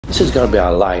This has got to be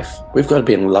our life. We've got to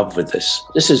be in love with this.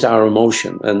 This is our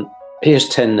emotion. And here's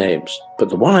 10 names, but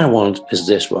the one I want is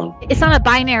this one. It's not a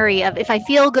binary of if I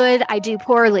feel good, I do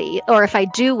poorly, or if I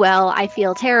do well, I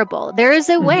feel terrible. There is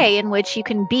a way in which you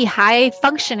can be high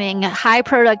functioning, high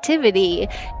productivity,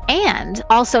 and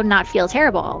also not feel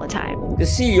terrible all the time. The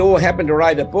CEO happened to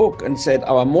write a book and said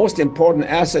our most important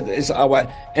asset is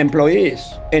our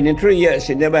employees. And in 3 years,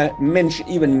 he never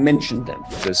even mentioned them.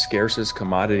 The scarcest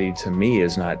commodity to me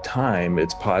is not time,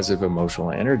 it's positive emotional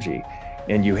energy.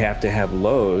 And you have to have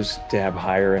lows to have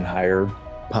higher and higher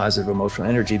positive emotional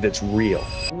energy that's real.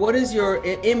 What does your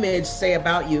image say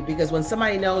about you? Because when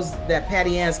somebody knows that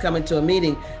Patty Ann's coming to a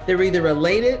meeting, they're either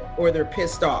elated or they're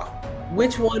pissed off.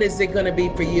 Which one is it going to be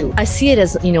for you? I see it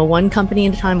as, one company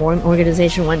at a time, one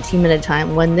organization, one team at a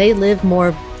time. When they live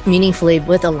more meaningfully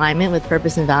with alignment, with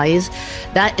purpose and values,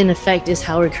 that in effect is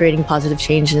how we're creating positive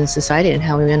change in society and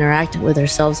how we interact with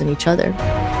ourselves and each other.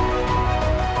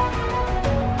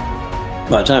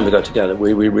 By the time we got together,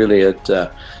 we really had,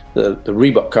 the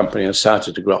Reebok company had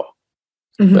started to grow.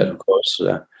 But of course,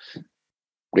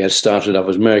 we had started off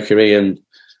as Mercury, and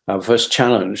our first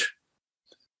challenge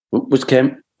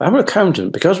came, our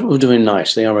accountant, because we were doing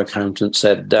nicely, our accountant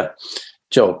said,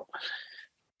 Joe,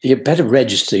 you better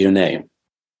register your name.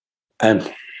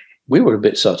 And we were a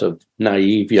bit sort of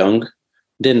naive, young,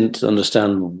 didn't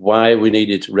understand why we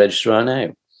needed to register our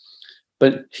name.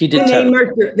 But he did tell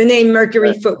the name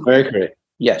Mercury Football. Mercury.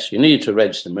 Yes, you need to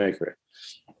register Mercury.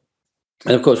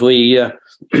 And of course, we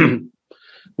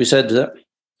said,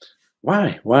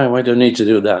 why do I need to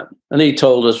do that? And he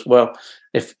told us, well,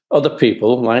 if other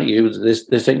people like you,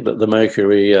 they think that the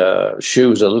Mercury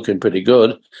shoes are looking pretty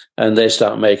good and they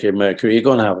start making Mercury, you're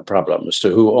going to have a problem as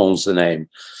to who owns the name.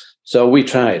 So we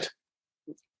tried.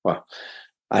 Well,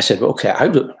 I said, okay, how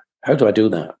do I do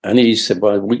that? And he said,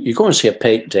 well, you go and see a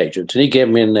patent agent. And he gave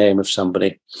me a name of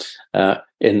somebody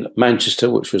in Manchester,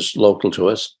 which was local to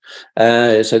us.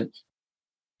 He said,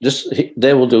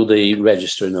 they will do the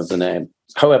registering of the name.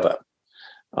 However,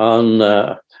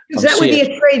 is that would be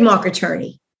a trademark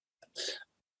attorney?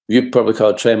 You'd probably call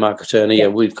it trademark attorney. Yeah,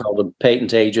 we'd call them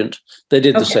patent agent. They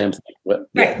did the same thing. But,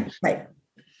 Right.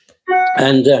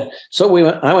 And so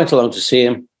I went along to see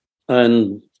him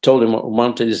and told him what we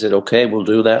wanted. He said, okay, we'll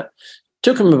do that.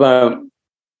 Took him about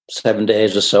 7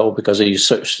 days or so because he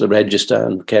searched the register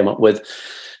and came up with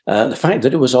the fact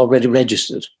that it was already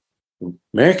registered.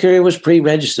 Mercury was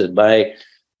pre-registered by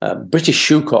British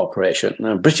Shoe Corporation.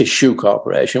 Now, British Shoe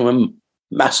Corporation were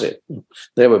massive.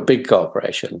 They were a big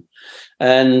corporation.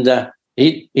 And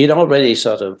he'd already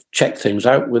sort of checked things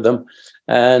out with them.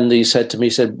 And he said to me,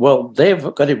 well,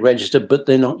 they've got it registered, but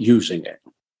they're not using it.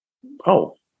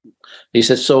 Oh. He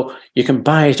said, so you can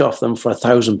buy it off them for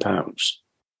 £1,000.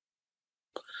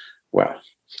 Well,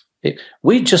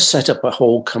 we just set up a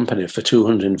whole company for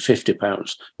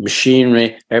 £250,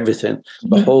 machinery, everything,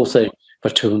 the whole thing for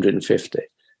 £250.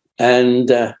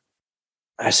 And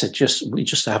I said, we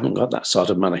just haven't got that sort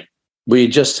of money. We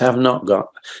just have not got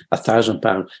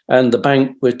 £1,000. And the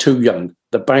bank, we're too young.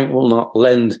 The bank will not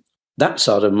lend that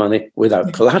sort of money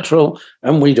without collateral,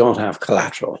 and we don't have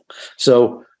collateral.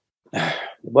 So,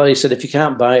 well, he said, if you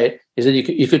can't buy it, he said,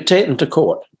 you could take them to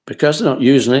court. Because they're not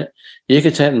using it, you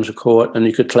could take them to court and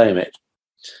you could claim it.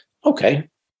 Okay.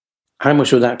 How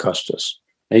much would that cost us?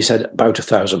 And he said, about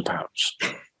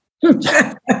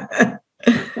 £1,000.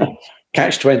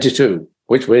 Catch 22.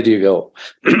 Which way do you go?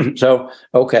 So,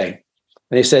 okay.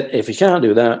 And he said, if you can't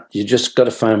do that, you just got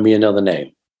to find me another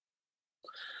name.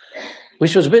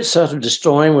 Which was a bit sort of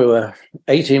destroying. We were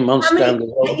 18 months down the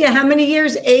road. Yeah, how many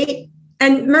years? 8?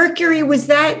 And Mercury, was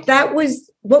how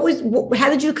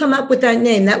did you come up with that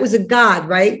name? That was a god,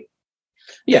 right?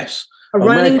 Yes. A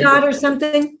running god or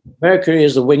something? Mercury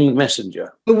is the winged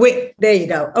messenger. There you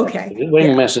go. Okay. The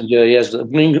winged messenger, he has the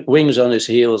wings on his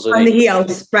heels. On the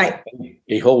heels, right.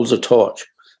 He holds a torch.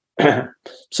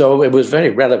 So it was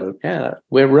very relevant. Yeah,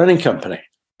 we're a running company.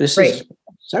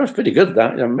 Sounds pretty good,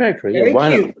 that. Mercury. Very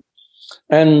why cute. not?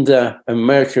 And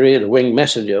Mercury, the winged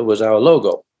messenger, was our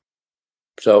logo.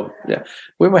 So, yeah,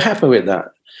 we were happy with that.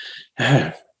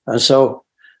 And so,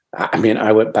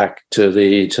 I went back to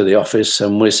the office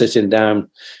and we're sitting down,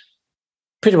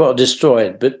 pretty well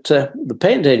destroyed. But the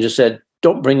patent agent said,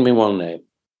 don't bring me one name.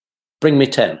 Bring me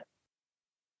 10.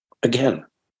 Again,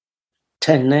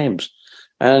 10 names.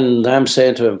 And I'm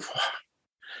saying to him,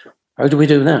 how do we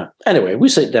do that? Anyway, we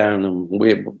sit down and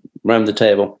we're around the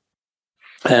table.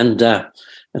 And I'm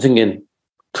thinking,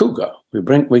 Cougar.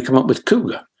 We come up with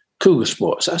Cougar. Cougar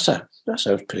Sports. That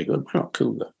sounds pretty good. Why not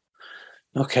Cougar?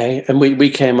 Okay. And we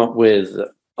came up with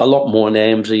a lot more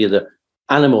names, either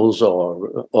animals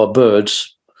or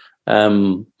birds.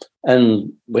 And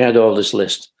we had all this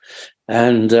list.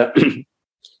 And I'm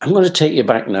going to take you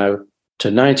back now to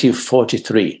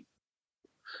 1943.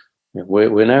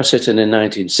 We're now sitting in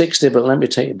 1960, but let me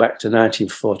take you back to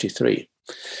 1943.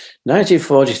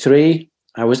 1943,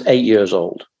 I was 8 years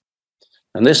old.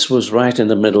 And this was right in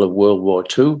the middle of World War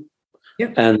II.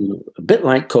 Yep. And a bit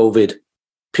like COVID,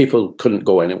 people couldn't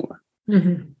go anywhere.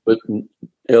 Mm-hmm. But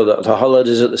the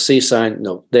holidays at the seaside,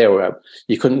 no, they were out.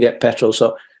 You couldn't get petrol.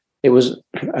 So it was,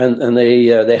 and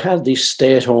they had these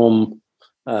stay-at-home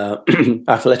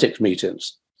athletics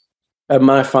meetings. And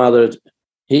my father,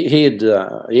 he had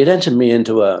entered me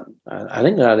into I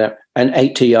think an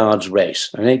 80 yards race,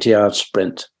 an 80 yard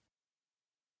sprint.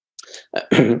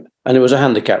 And it was a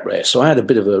handicap race. So I had a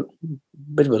bit of a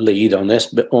lead on this,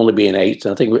 but only being 8,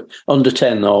 I think under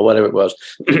 10 or whatever it was.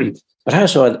 But I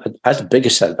also had the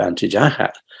biggest advantage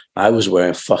I was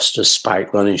wearing Foster's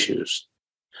spike running shoes.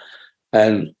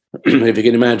 And if you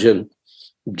can imagine,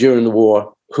 during the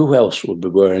war, who else would be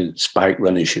wearing spike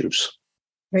running shoes?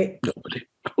 Right. Nobody.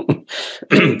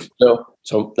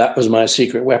 So that was my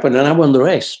secret weapon, and I won the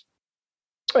race.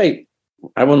 Right.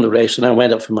 I won the race, and I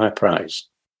went up for my prize.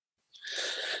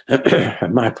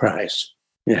 My prize.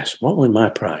 Yes, what was my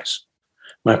prize?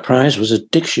 My prize was a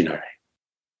dictionary.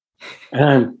 And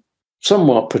I'm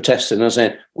somewhat protesting and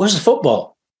saying, where's the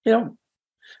football?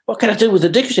 What can I do with the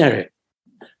dictionary?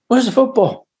 Where's the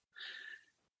football?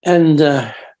 And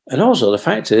also the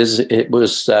fact is, it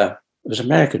was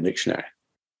American dictionary.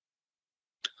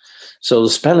 So the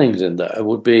spellings in there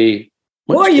would be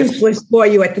more useless for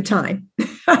you at the time.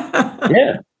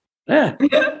 Yeah.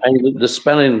 And the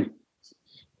spelling,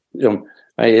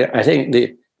 I think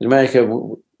in America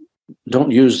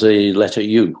don't use the letter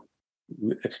U.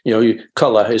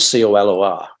 Color is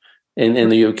COLOR. In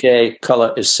the UK,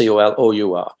 color is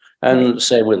COLOUR. And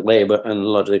same with labor and a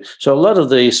lot of so a lot of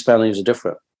the spellings are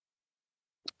different.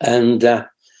 And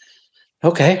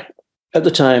okay, at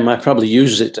the time I probably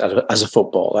used it as a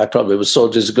football. I probably was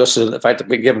so disgusted at the fact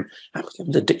that I'm given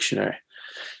the dictionary.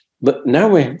 But now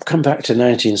we come back to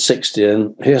 1960,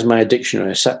 and here's my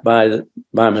dictionary sat by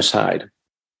my side.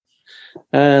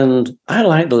 And I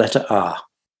like the letter R.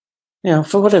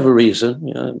 For whatever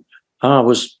reason,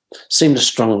 R seemed a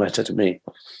strong letter to me.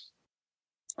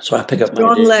 So I pick up my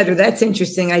strong letter. That's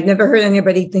interesting. I've never heard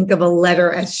anybody think of a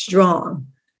letter as strong.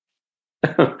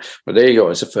 Well, there you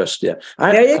go. It's the first. Yeah.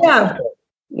 There you go.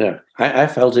 Yeah. I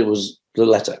felt it was the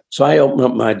letter. So I opened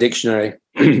up my dictionary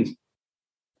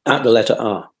at the letter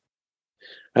R.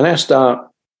 And I start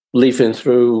leafing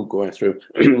through, going through.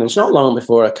 It's not long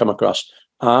before I come across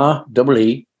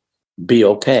REEBOK.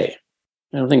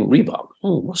 And I think Reebok.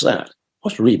 What's that?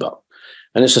 What's Reebok?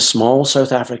 And it's a small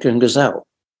South African gazelle.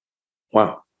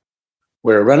 Wow.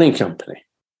 We're a running company.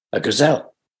 A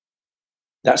gazelle.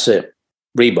 That's it.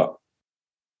 Reebok.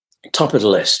 Top of the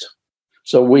list.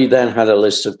 So we then had a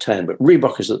list of 10, but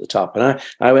Reebok is at the top. And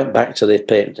I went back to the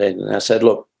patent agent and I said,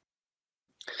 look,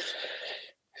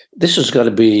 this has got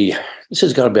to be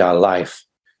our life.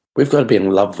 We've got to be in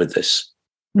love with this.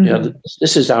 Mm-hmm.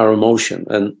 This is our emotion.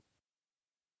 And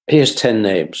here's 10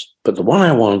 names, but the one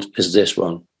I want is this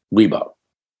one, Reebok.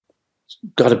 It's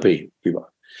got to be Reebok.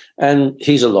 And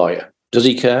he's a lawyer. Does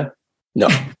he care? No.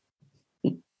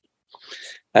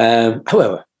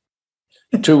 However,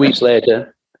 2 weeks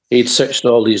later, he'd searched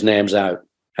all these names out,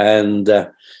 and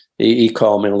he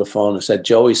called me on the phone and said,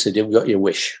 Joe, he said, you've got your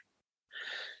wish.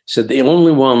 He said, the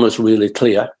only one that's really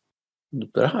clear,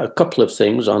 there are a couple of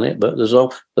things on it, but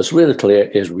that's really clear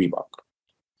is Reebok.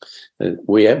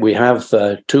 We have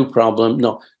two problems.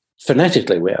 No,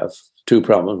 phonetically, we have two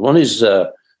problems. One is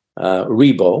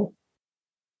Rebo,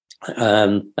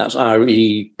 that's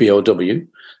REBOW.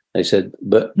 They said,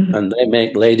 but and they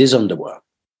make ladies' underwear.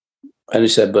 And he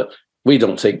said, but we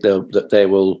don't think that they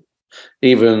will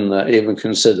even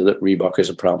consider that Reebok is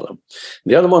a problem.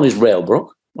 The other one is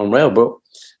Railbrook. And Railbrook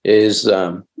is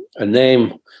a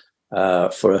name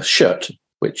for a shirt,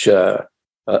 which a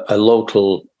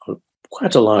local,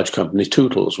 quite a large company,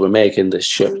 Tootles, were making this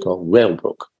shirt called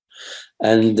Railbrook.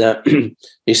 And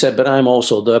he said, but I'm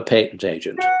also their patent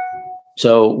agent,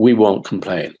 so we won't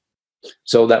complain.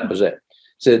 So that was it.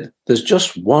 He said, there's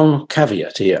just one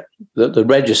caveat here that the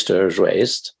register is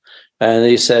raised. And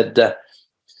he said,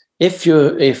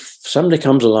 if somebody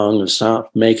comes along and starts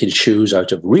making shoes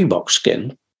out of Reebok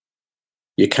skin,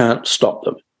 you can't stop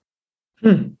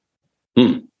them.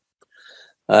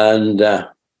 And,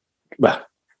 well,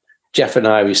 Jeff and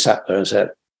I, we sat there and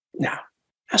said, no,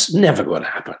 that's never going to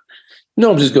happen.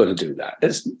 Nobody's going to do that.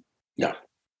 No,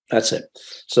 that's it.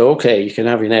 So, okay, you can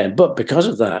have your name. But because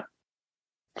of that,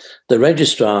 the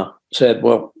registrar said,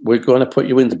 well, we're going to put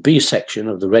you in the B section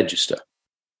of the register.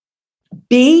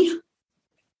 B?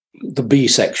 The B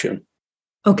section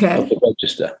of Okay. the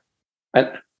register.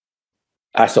 And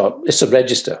I thought, it's a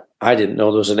register. I didn't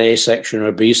know there was an A section or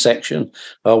a B section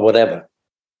or whatever.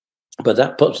 But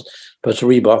that puts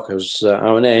Reebok as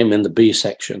our name in the B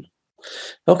section.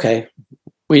 Okay.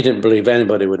 We didn't believe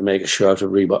anybody would make a show out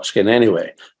of Reebok skin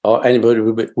anyway, or anybody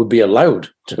would be allowed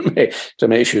to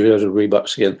make shoes out of Reebok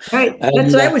skin. Right. And,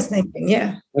 that's what I was thinking.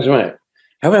 Yeah. That's right.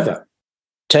 However,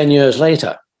 10 years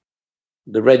later,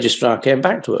 the registrar came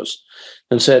back to us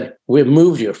and said, we've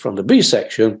moved you from the B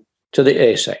section to the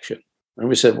A section. And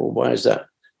we said, well, why is that? He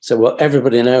said, well,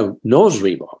 everybody now knows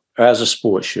Reebok as a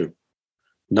sports shoe,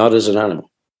 not as an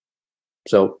animal.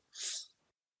 So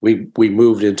we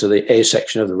moved into the A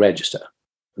section of the register.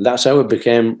 And that's how it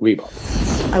became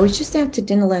Reebok. I was just out to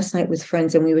dinner last night with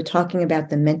friends, and we were talking about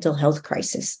the mental health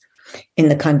crisis in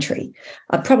the country,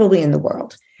 probably in the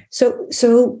world.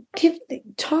 So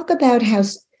talk about how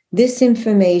this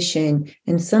information,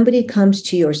 and somebody comes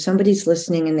to you or somebody's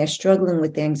listening and they're struggling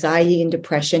with anxiety and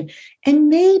depression, and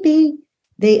maybe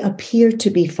they appear to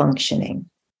be functioning,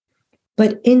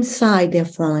 but inside they're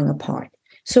falling apart.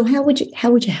 So how would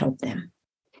you help them?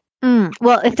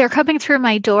 Well, if they're coming through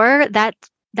my door,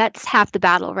 that's half the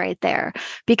battle right there,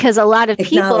 because a lot of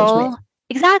people,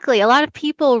 exactly, a lot of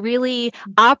people really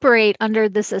operate under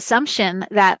this assumption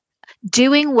that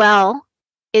doing well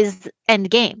is end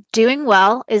game. Doing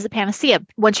well is the panacea.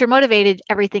 Once you're motivated,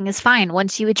 everything is fine.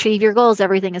 Once you achieve your goals,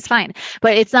 everything is fine.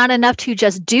 But it's not enough to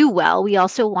just do well. We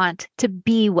also want to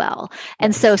be well.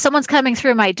 And so if someone's coming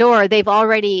through my door, they've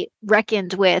already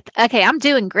reckoned with, okay, I'm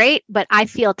doing great, but I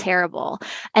feel terrible.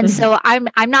 And so I'm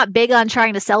not big on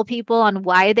trying to sell people on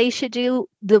why they should do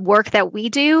the work that we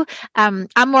do. I'm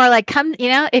more like, come,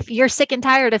 if you're sick and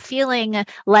tired of feeling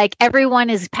like everyone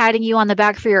is patting you on the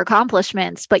back for your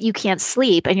accomplishments, but you can't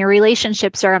sleep and your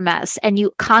relationships are a mess and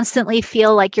you constantly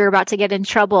feel like you're about to get in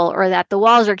trouble or that the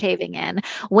walls are caving in.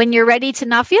 When you're ready to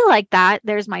not feel like that,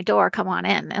 there's my door. Come on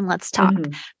in and let's talk.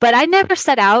 But I never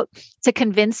set out to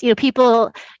convince,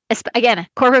 people, again,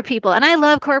 corporate people, and I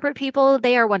love corporate people.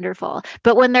 They are wonderful.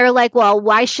 But when they're like, well,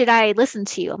 why should I listen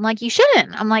to you? I'm like, you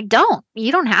shouldn't. I'm like,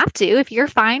 you don't have to. If you're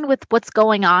fine with what's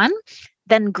going on,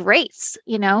 then great.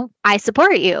 I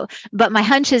support you. But my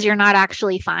hunch is you're not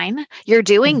actually fine. You're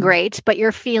doing great, but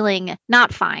you're feeling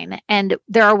not fine. And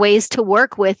there are ways to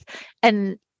work with,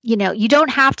 and, you don't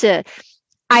have to.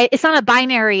 It's not a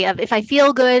binary of if I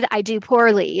feel good, I do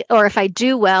poorly, or if I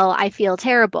do well, I feel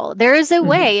terrible. There is a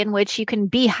way in which you can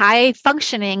be high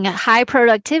functioning, high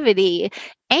productivity,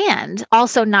 and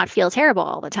also not feel terrible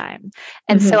all the time.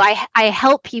 And so I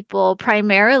help people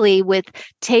primarily with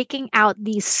taking out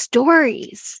these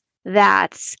stories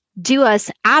that do us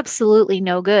absolutely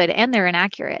no good, and they're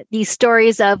inaccurate. These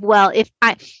stories of, if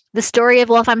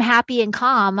I'm happy and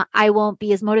calm, I won't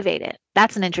be as motivated.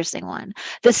 That's an interesting one.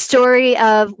 The story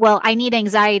of, I need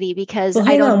anxiety because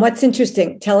hang on. What's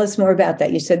interesting? Tell us more about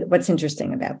that. You said, what's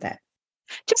interesting about that?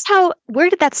 Just where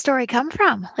did that story come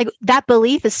from? Like, that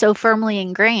belief is so firmly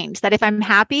ingrained that if I'm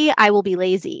happy, I will be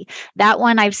lazy. That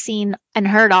one I've seen and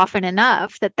heard often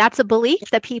enough that's a belief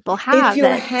that people have. If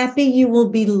you're happy, you will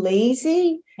be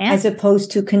lazy as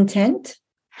opposed to content?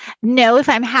 No, if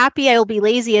I'm happy, I will be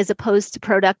lazy as opposed to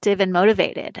productive and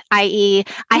motivated, i.e.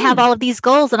 I have all of these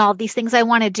goals and all of these things I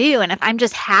want to do. And if I'm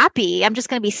just happy, I'm just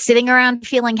going to be sitting around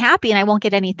feeling happy and I won't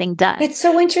get anything done. It's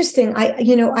so interesting.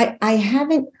 I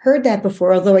haven't heard that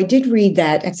before, although I did read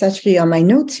that. It's actually on my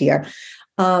notes here.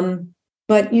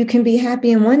 But you can be happy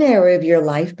in one area of your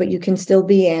life, but you can still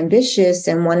be ambitious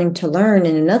and wanting to learn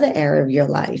in another area of your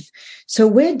life. So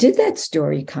where did that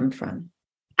story come from?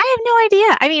 I have no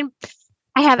idea. I mean,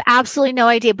 I have absolutely no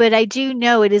idea, but I do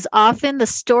know it is often the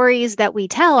stories that we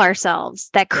tell ourselves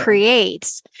that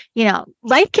creates,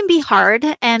 life can be hard.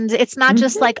 And it's not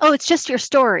just like, it's just your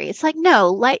story. It's like,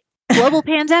 no, like global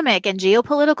pandemic and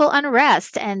geopolitical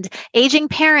unrest and aging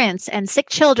parents and sick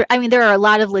children. I mean, there are a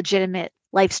lot of legitimate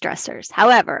life stressors.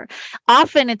 However,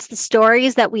 often it's the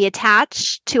stories that we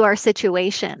attach to our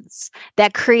situations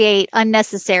that create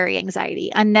unnecessary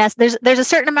anxiety. There's a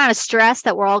certain amount of stress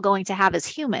that we're all going to have as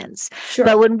humans. Sure.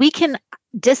 But when we can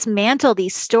dismantle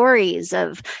these stories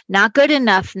of not good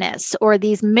enoughness or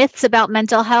these myths about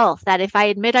mental health, that if I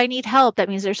admit I need help, that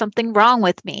means there's something wrong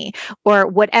with me, or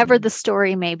whatever the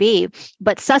story may be.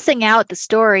 But sussing out the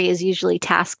story is usually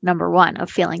task number one of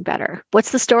feeling better.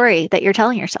 What's the story that you're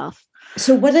telling yourself?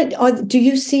 So do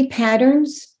you see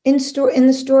patterns in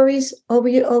the stories over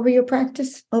your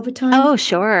practice over time? Oh,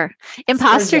 sure.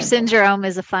 Imposter syndrome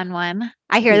is a fun one.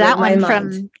 I hear that one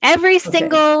from every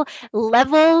single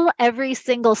level, every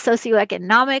single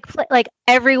socioeconomic, like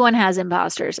everyone has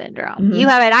imposter syndrome. You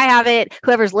have it, I have it,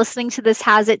 whoever's listening to this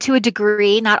has it to a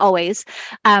degree, not always.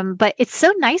 But it's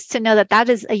so nice to know that that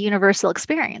is a universal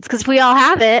experience, because if we all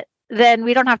have it, then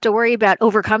we don't have to worry about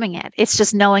overcoming it. It's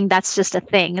just knowing that's just a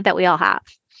thing that we all have.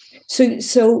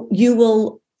 So you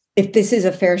will, if this is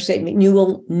a fair statement, you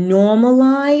will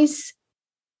normalize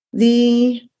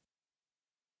the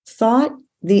thought,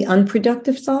 the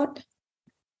unproductive thought?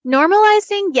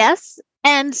 Normalizing, yes.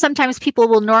 And sometimes people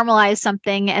will normalize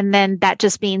something, and then that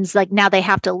just means like now they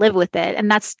have to live with it.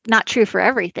 And that's not true for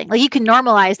everything. Like you can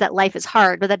normalize that life is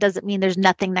hard, but that doesn't mean there's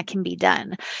nothing that can be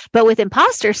done. But with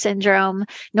imposter syndrome,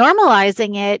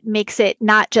 normalizing it makes it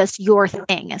not just your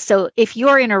thing. So if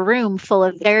you're in a room full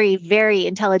of very, very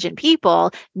intelligent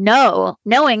people,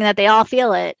 knowing that they all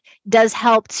feel it does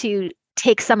help to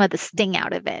take some of the sting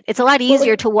out of it. It's a lot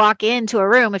easier to walk into a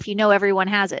room if you know everyone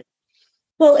has it.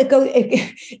 Well,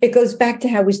 it goes back to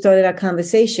how we started our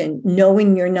conversation,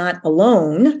 knowing you're not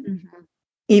alone,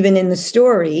 even in the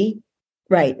story.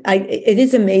 Right. It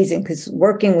is amazing, because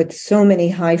working with so many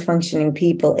high functioning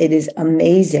people, it is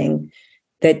amazing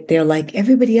that they're like,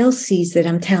 everybody else sees that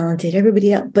I'm talented,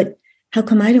 everybody else, but how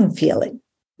come I don't feel it?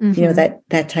 You know,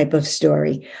 that type of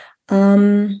story.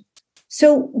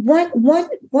 So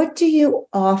what do you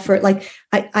offer? Like,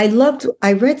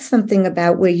 I read something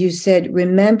about where you said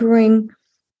remembering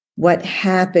what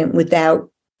happened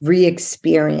without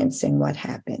re-experiencing what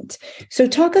happened. So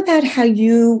talk about how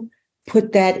you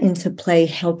put that into play,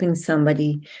 helping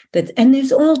somebody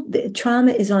and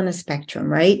trauma is on a spectrum,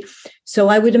 right? So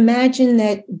I would imagine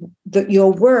that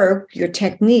your work, your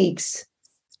techniques,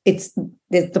 it's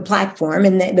the platform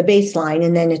and the baseline,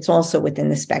 and then it's also within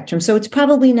the spectrum. So it's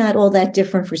probably not all that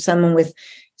different for someone with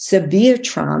severe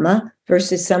trauma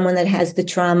versus someone that has the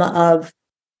trauma of,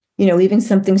 even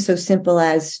something so simple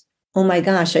as, oh my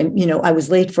gosh, I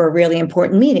was late for a really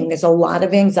important meeting. There's a lot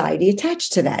of anxiety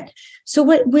attached to that. So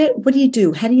what do you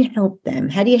do? How do you help them?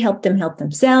 How do you help them help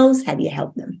themselves? How do you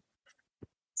help them?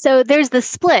 So there's the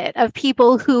split of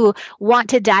people who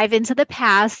want to dive into the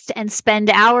past and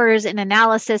spend hours in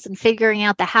analysis and figuring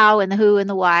out the how and the who and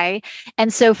the why.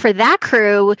 And so for that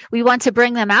crew, we want to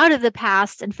bring them out of the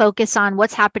past and focus on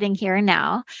what's happening here and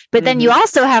now. But then you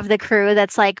also have the crew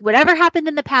that's like, whatever happened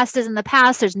in the past is in the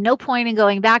past. There's no point in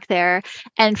going back there.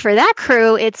 And for that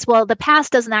crew, it's, well, the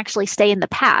past doesn't actually stay in the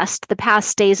past. The past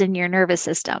stays in your nervous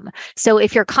system. So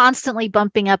if you're constantly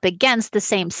bumping up against the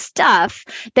same stuff,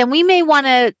 then we may want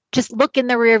to just look in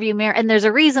the rearview mirror. And there's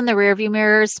a reason the rearview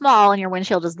mirror is small and your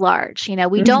windshield is large.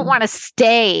 We don't want to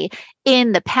stay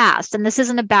in the past. And this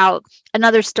isn't about,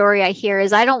 another story I hear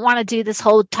is, I don't want to do this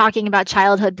whole talking about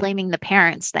childhood, blaming the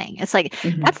parents thing. It's like,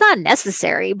 that's not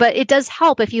necessary, but it does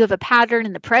help if you have a pattern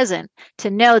in the present to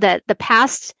know that the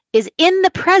past is in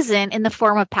the present in the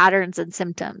form of patterns and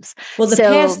symptoms. Well,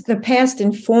 the past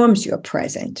informs your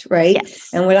present, right? Yes.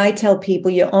 And what I tell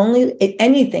people,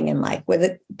 anything in life,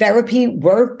 whether therapy,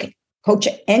 work, coach,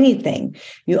 anything,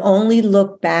 you only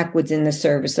look backwards in the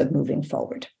service of moving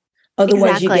forward.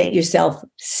 Otherwise, you get yourself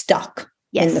stuck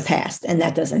in the past, and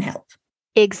that doesn't help.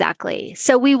 Exactly.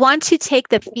 So we want to take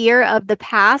the fear of the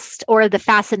past or the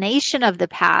fascination of the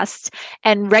past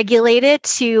and regulate it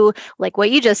to, like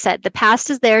what you just said, the past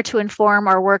is there to inform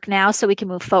our work now so we can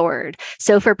move forward.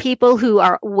 So for people who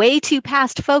are way too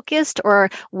past focused or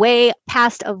way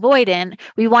past avoidant,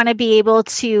 we want to be able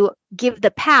to give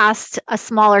the past a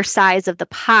smaller size of the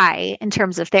pie in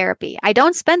terms of therapy. I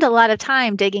don't spend a lot of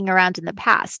time digging around in the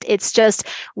past. It's just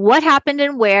what happened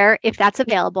and where, if that's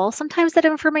available. Sometimes that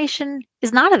information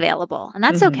is not available, and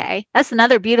that's okay. That's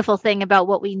another beautiful thing about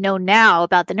what we know now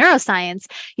about the neuroscience.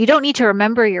 You don't need to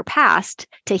remember your past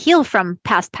to heal from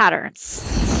past patterns.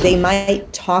 They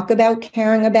might talk about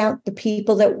caring about the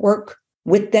people that work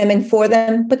with them and for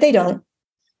them, but they don't.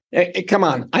 Come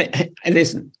on, I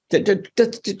listen.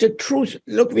 The truth.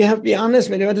 Look, we have to be honest.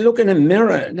 We have to look in the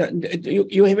mirror.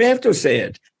 You have to say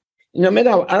it, no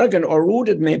matter how arrogant or rude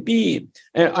it may be.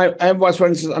 I was, for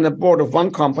instance, on the board of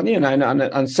one company, and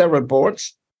on several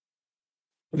boards.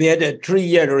 We had a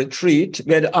 3-year retreat.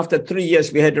 After 3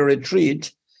 years, we had a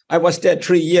retreat. I was there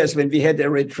 3 years when we had a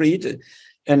retreat,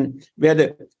 and we had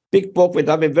a big book with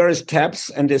various tabs.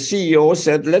 And the CEO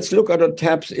said, "Let's look at the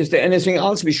tabs. Is there anything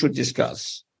else we should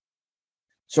discuss?"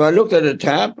 So I looked at the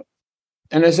tab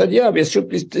and I said, yeah, we should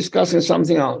be discussing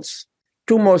something else.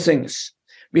 2 more things.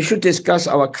 We should discuss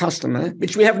our customer,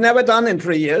 which we have never done in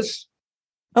 3 years.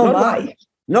 Oh, my.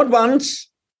 Not once.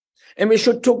 And we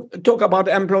should talk about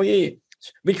employee,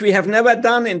 which we have never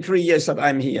done in 3 years that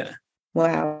I'm here.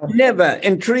 Wow. Never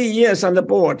in 3 years on the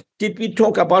board did we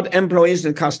talk about employees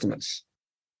and customers.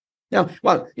 Now,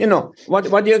 well,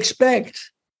 what do you expect?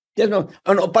 But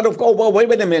of course, well,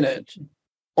 wait a minute.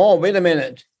 Oh, wait a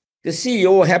minute. The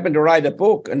CEO happened to write a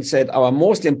book and said our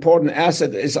most important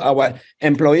asset is our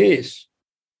employees.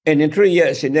 And in 3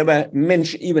 years, he never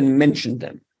even mentioned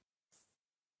them.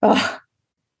 Oh.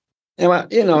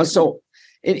 So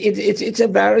it's a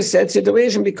very sad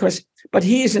situation but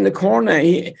he is in the corner.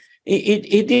 He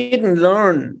didn't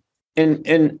learn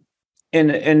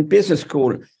in business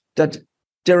school that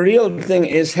the real thing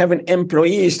is having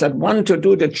employees that want to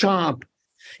do the job.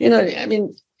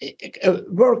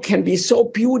 Work can be so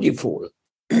beautiful.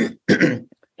 And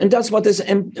that's what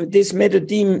this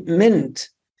method meant.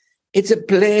 It's a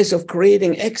place of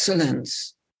creating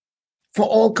excellence for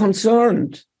all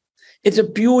concerned. It's a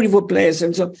beautiful place.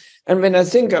 And when I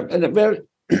think of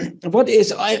what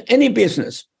is any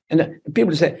business, and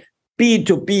people say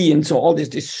B2B, and so all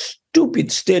these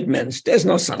stupid statements, there's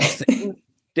no such thing.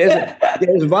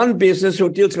 There's one business who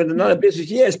deals with another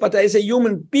business, yes, but there is a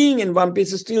human being in one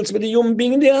business deals with a human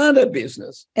being in the other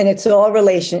business. And it's all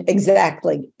relation.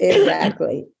 Exactly.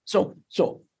 So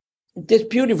this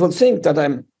beautiful thing that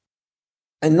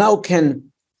I now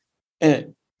can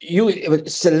you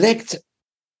select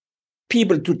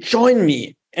people to join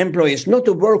me, employees, not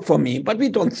to work for me, but we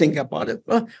don't think about it.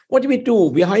 What do?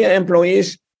 We hire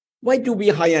employees. Why do we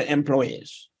hire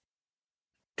employees?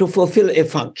 To fulfill a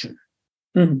function.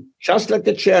 Mm-hmm. Just like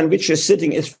the chair in which you're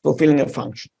sitting is fulfilling a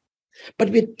function. But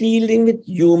we're dealing with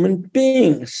human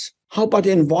beings. How about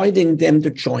inviting them to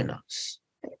join us?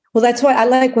 Well, that's why I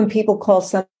like when people call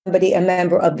somebody a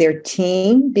member of their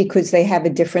team, because they have a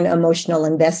different emotional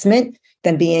investment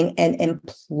than being an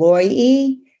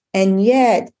employee. And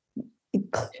yet,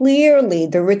 clearly,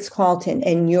 the Ritz-Carlton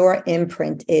and your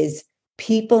imprint is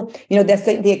people, that's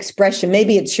the expression.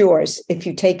 Maybe it's yours. If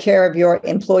you take care of your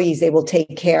employees, they will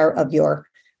take care of your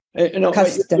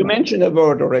customers. You mentioned a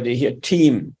word already here,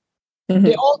 team. Mm-hmm.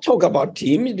 They all talk about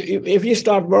team. If you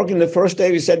start working the first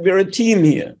day, we said, we're a team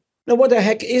here. Now, what the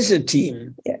heck is a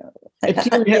team? Yeah. A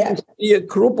team happens to be a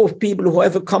group of people who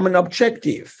have a common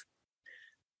objective.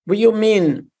 What you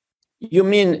mean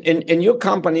in your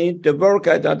company, the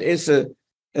worker that is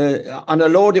working on a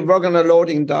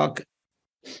loading dock,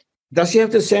 does he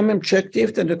have the same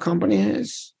objective that the company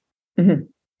has? Mm-hmm.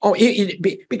 Or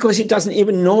because he doesn't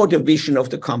even know the vision of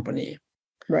the company.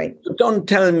 Right. So don't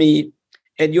tell me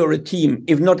that you're a team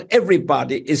if not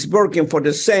everybody is working for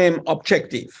the same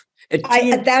objective. I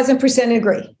 1,000%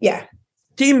 agree. Yeah.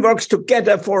 Team works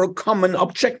together for a common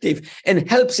objective and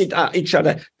helps each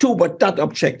other toward that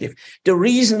objective. The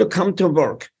reason to come to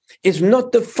work is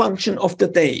not the function of the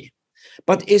day,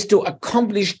 but is to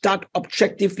accomplish that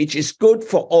objective, which is good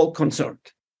for all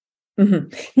concerned.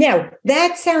 Mm-hmm. Now,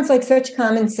 that sounds like such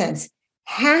common sense.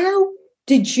 How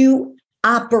did you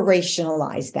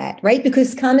operationalize that, right?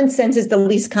 Because common sense is the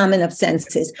least common of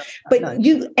senses. But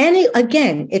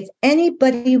if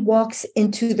anybody walks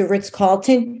into the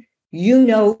Ritz-Carlton,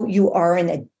 you are in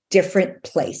a different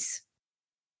place.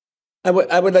 I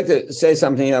would like to say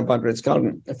something about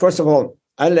Ritz-Carlton. First of all,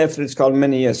 I left Ritz-Carlton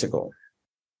many years ago.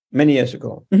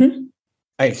 Mm-hmm.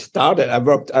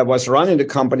 I was running the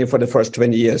company for the first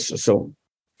 20 years or so,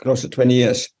 close to 20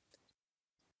 years.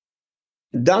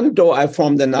 Then, though, I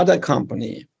formed another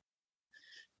company,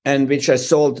 and which I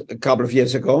sold a couple of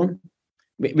years ago,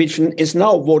 which is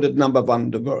now voted number one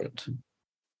in the world.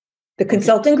 The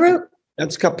consulting group?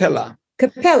 That's Capella.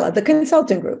 Capella, the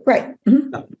consulting group, right.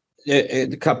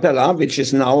 Mm-hmm. Capella, which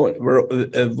is now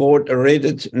a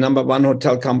rated number one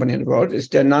hotel company in the world. Is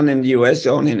there none in the US,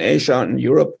 only in Asia and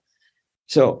Europe?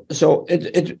 So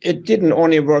it didn't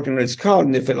only work in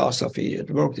Ritz-Carlton, the philosophy. It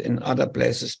worked in other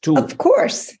places too. Of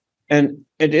course. And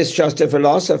it is just a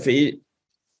philosophy.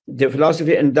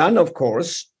 And then, of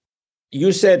course,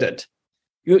 you said it.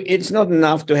 It's not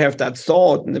enough to have that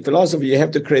thought in the philosophy. You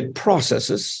have to create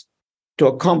processes to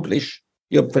accomplish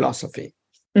your philosophy.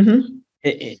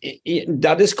 Mm-hmm.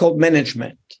 That is called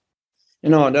management.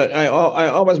 I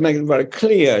always make it very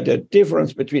clear the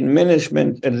difference between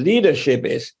management and leadership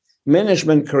is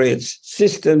management creates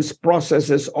systems,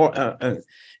 processes,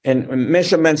 and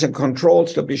measurements and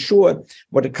controls to be sure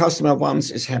what the customer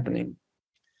wants is happening.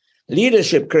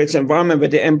 Leadership creates an environment where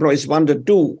the employees want to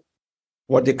do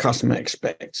what the customer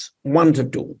expects, want to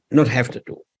do, not have to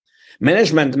do.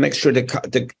 Management makes sure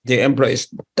the employees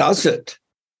does it,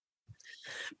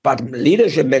 but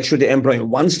leadership makes sure the employee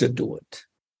wants to do it.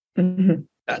 Mm-hmm.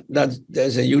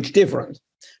 There's a huge difference.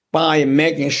 by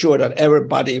making sure that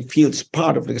everybody feels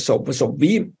part of it. So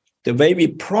the way we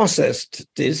processed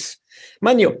this,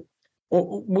 mind you,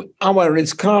 our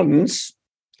Ritz-Carltons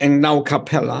and now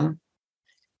Capella,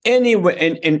 anywhere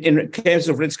in case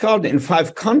of Ritz-Carlton, in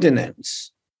 5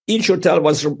 continents, each hotel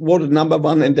was voted number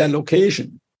 1 in their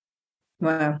location.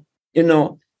 Wow.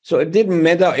 So it didn't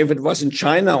matter if it was in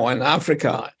China or in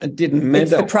Africa. It didn't matter.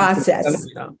 It's the process.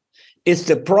 It's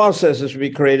the processes we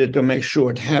created to make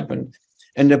sure it happened.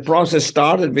 And the process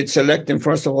started with selecting,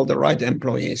 first of all, the right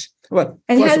employees. Well,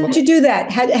 and how did you do that?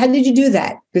 How did you do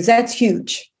that? Because that's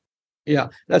huge. Yeah,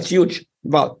 that's huge.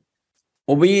 But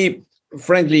we,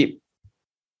 frankly,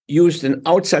 used an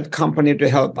outside company to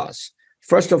help us.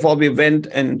 First of all, we went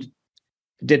and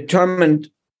determined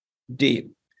the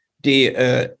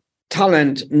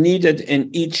talent needed in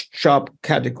each job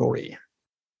category.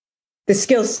 The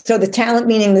skills. So the talent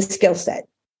meaning the skill set.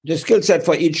 The skill set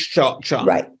for each job.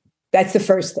 Right. That's the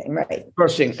first thing, right?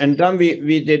 First thing. And then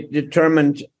we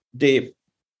determined the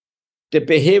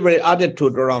behavioral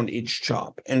attitude around each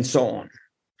job and so on.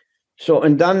 So,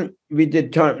 and then we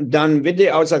done with the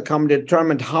outside company,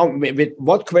 determined with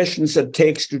what questions it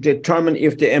takes to determine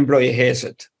if the employee has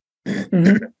it.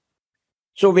 Mm-hmm.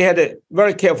 So we had a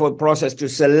very careful process to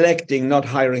selecting, not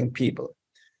hiring people.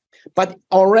 But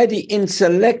already in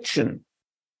selection,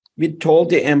 we told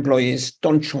the employees,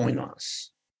 don't join us.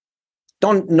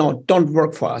 Don't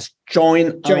work for us.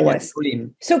 Join our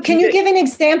team. So can you give an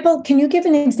example? Can you give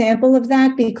an example of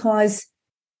that? Because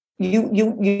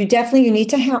you definitely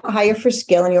need to hire for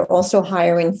skill, and you're also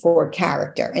hiring for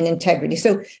character and integrity.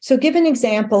 So give an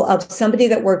example of somebody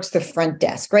that works the front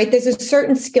desk, right? There's a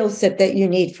certain skill set that you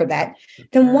need for that.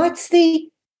 Then what's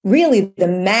really the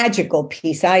magical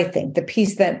piece, I think, the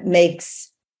piece that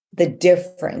makes the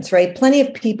difference, right? Plenty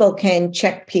of people can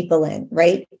check people in,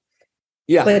 right?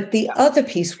 Yeah. But the other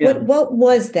piece, what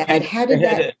was that? How did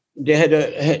that?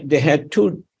 They had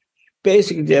two,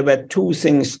 basically there were two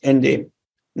things in the,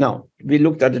 now we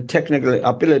looked at the technical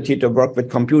ability to work with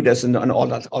computers and all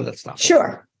that stuff.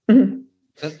 Sure. Mm-hmm.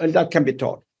 And that can be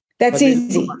taught. That's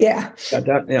easy. Yeah.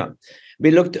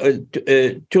 We looked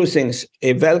at two things: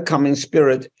 a welcoming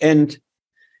spirit and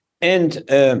what's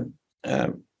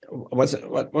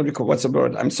the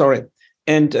word? I'm sorry.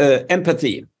 And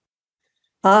empathy.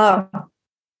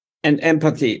 And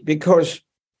empathy, because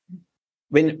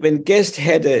when guests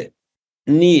had a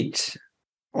need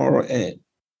or an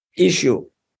issue,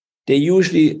 they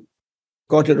usually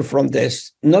go to the front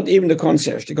desk. Not even the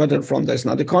concierge; they go to the front desk.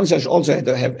 Now the concierge also had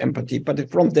to have empathy, but the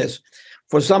front desk,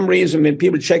 for some reason, when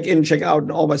people check in, check out,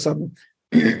 and all of a sudden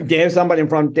they have somebody in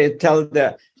front, they tell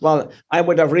well, I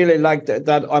would have really liked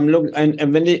that. I'm looking,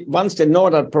 and when once they know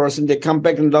that person, they come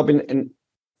back in the lobby and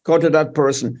go to that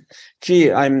person.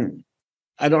 Gee,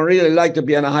 I don't really like to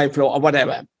be on a high floor or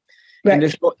whatever. Right. And they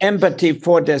show empathy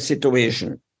for their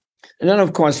situation. And then,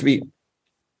 of course,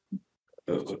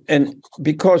 and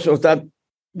because of that,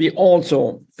 we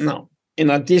also, now,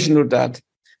 in addition to that,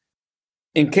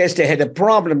 in case they had a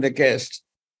problem, the guest,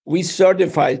 we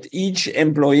certified each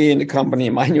employee in the company,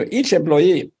 mind you, each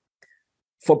employee,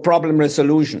 for problem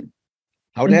resolution.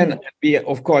 How then we,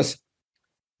 of course,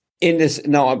 in this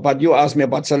now, but you asked me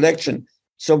about selection.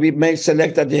 So we may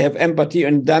select that they have empathy,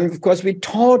 and then, of course, we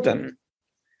taught them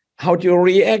how to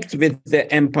react with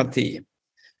the empathy.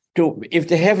 To if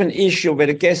they have an issue, where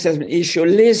the guest has an issue,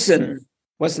 listen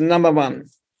was the number one.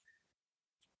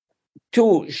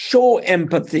 2, show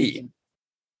empathy.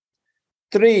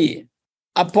 3,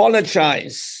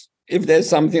 apologize if there's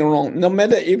something wrong, no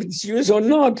matter if it's you or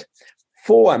not.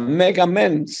 4, make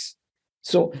amends.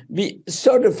 So we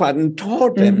certified and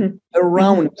taught them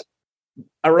around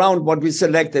what we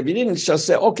selected. We didn't just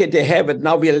say, okay, they have it,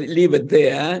 now we'll leave it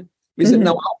there. We said,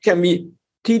 now how can we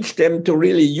teach them to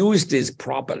really use this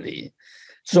properly?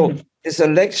 So the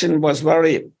selection was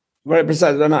very, very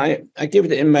precise. And I give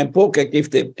it in my book, I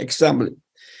give the example.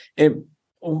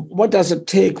 What does it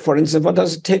take, for instance, what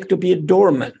does it take to be a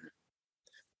doorman?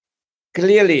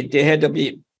 Clearly, they had to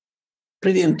be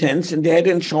pretty intense, and they had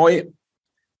to enjoy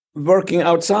working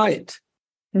outside,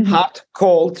 hot,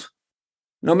 cold,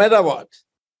 no matter what.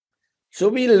 So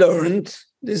we learned,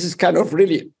 this is kind of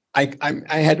really, I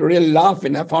had a real laugh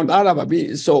when I found out about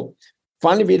it. So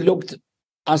finally we looked,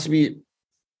 as we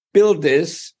built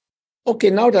this, okay,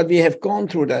 now that we have gone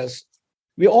through this,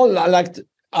 we all like to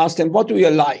ask them, what do you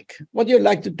like? What do you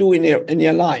like to do in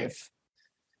your life?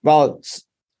 Well,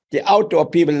 the outdoor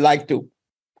people like to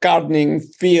gardening,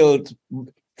 field,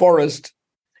 forest.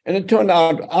 And it turned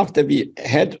out, after we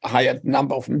had hired a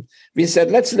number of them, we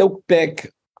said, let's look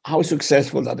back how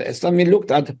successful that is. Then we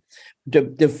looked at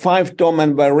the 5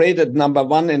 doormen were rated number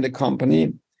 1 in the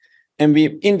company. and we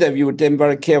interviewed them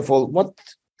very careful. What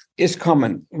is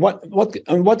common? What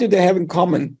do they have in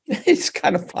common? It's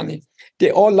kind of funny. They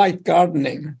all like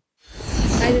gardening.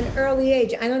 At an early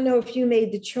age, I don't know if you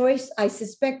made the choice. I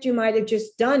suspect you might have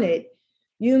just done it.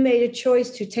 You made a choice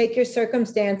to take your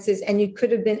circumstances, and you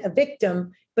could have been a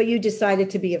victim, but you decided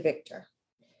to be a victor.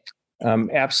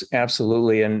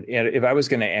 Absolutely. And if I was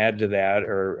going to add to that,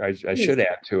 or I should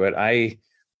add to it,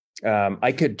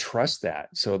 I could trust that.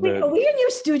 So Wait, are we in your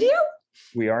studio?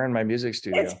 We are in my music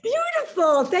studio. It's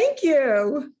beautiful. Thank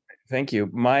you. Thank you.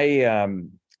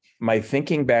 My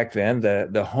thinking back then,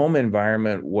 the home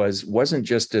environment wasn't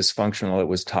just dysfunctional, it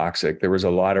was toxic. There was a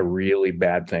lot of really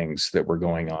bad things that were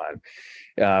going on.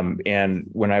 And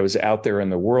when I was out there in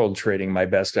the world trading my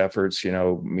best efforts,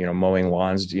 mowing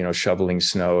lawns, shoveling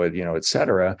snow, et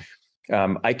cetera,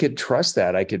 I could trust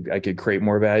that I could create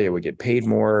more value. I would get paid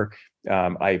more.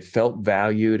 I felt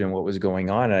valued in what was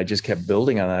going on. And I just kept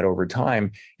building on that over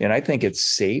time. And I think it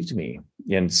saved me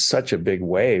in such a big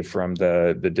way from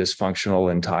the dysfunctional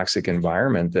and toxic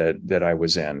environment that I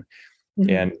was in. Mm-hmm.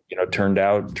 And, turned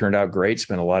out great.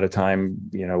 Spent a lot of time,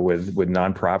 with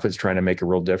nonprofits trying to make a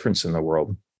real difference in the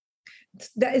world.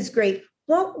 That is great.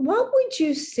 What would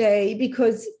you say?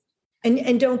 Because,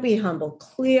 and don't be humble.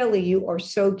 Clearly, you are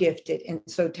so gifted and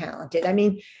so talented. I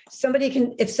mean,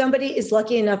 if somebody is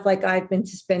lucky enough, like I've been,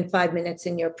 to spend 5 minutes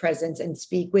in your presence and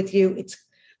speak with you, it's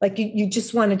like you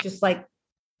just want to just like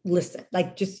listen,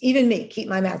 like just even me, keep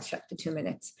my mouth shut for 2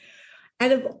 minutes.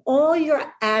 Out of all your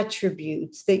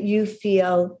attributes that you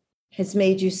feel has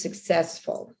made you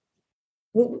successful,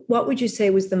 what would you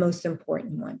say was the most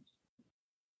important one?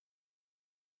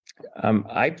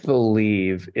 I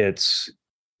believe it's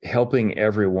helping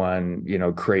everyone,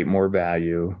 create more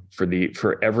value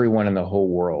for everyone in the whole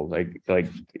world. Like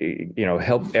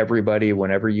help everybody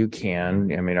whenever you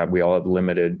can. I mean, we all have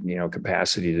limited,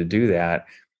 capacity to do that.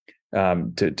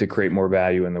 To create more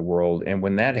value in the world. And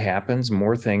when that happens,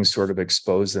 more things sort of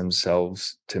expose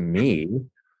themselves to me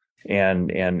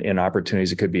and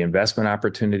opportunities. It could be investment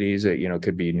opportunities, it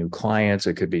could be new clients,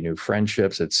 it could be new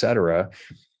friendships, et cetera.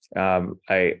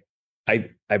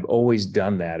 I've always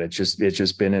done that. It's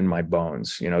just been in my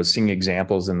bones, seeing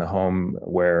examples in the home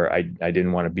where I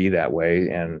didn't want to be that way.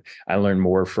 And I learned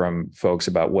more from folks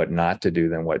about what not to do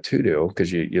than what to do.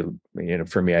 Because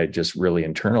for me, I just really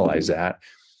internalized that.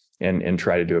 And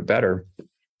try to do it better.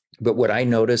 But what I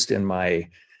noticed in my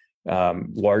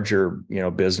larger,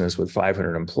 business with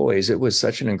 500 employees, it was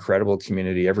such an incredible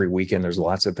community. Every weekend, there's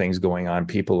lots of things going on.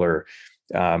 People are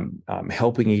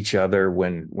helping each other.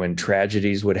 When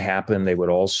tragedies would happen, they would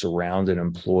all surround an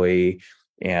employee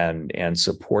and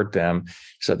support them.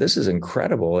 So this is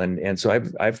incredible. And so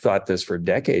I've thought this for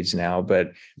decades now,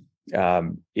 but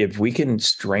if we can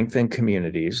strengthen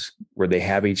communities where they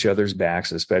have each other's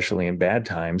backs, especially in bad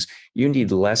times, you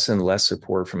need less and less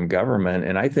support from government.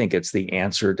 And I think it's the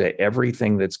answer to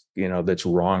everything that's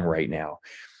wrong right now.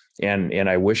 And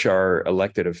I wish our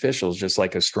elected officials, just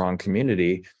like a strong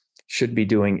community, should be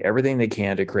doing everything they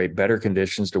can to create better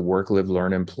conditions to work, live,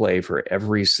 learn, and play for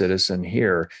every citizen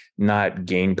here, not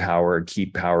gain power,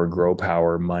 keep power, grow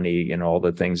power, money, and all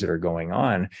the things that are going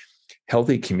on.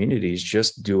 Healthy communities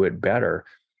just do it better.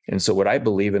 And so what I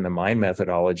believe in the MIND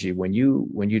methodology, when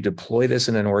you deploy this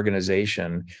in an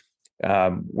organization,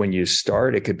 when you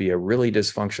start, it could be a really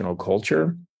dysfunctional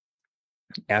culture.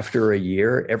 After a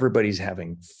year, everybody's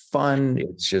having fun.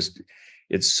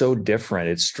 It's so different.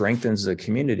 It strengthens the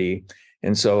community.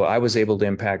 And so I was able to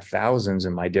impact thousands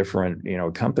in my different,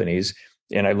 companies.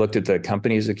 And I looked at the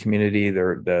company as a community,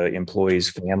 the employees'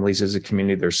 families as a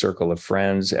community, their circle of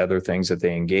friends, other things that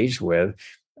they engaged with,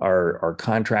 our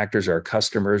contractors, our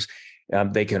customers,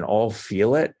 they can all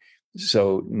feel it.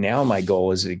 So now my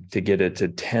goal is to get it to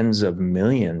tens of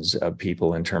millions of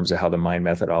people in terms of how the MIND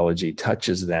methodology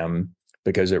touches them,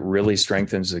 because it really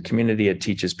strengthens the community. It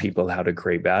teaches people how to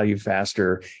create value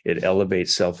faster. It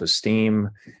elevates self-esteem.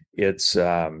 That's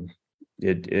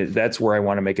where I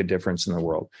want to make a difference in the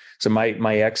world. So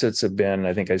my exits have been,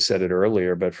 I think I said it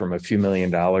earlier, but from a few $1 million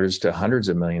to hundreds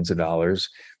of millions of dollars.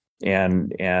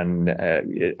 And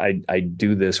I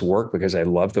do this work because I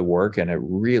love the work, and it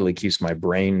really keeps my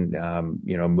brain,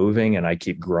 moving, and I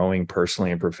keep growing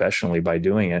personally and professionally by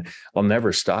doing it. I'll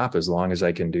never stop as long as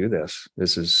I can do this.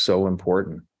 This is so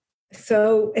important.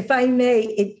 So if I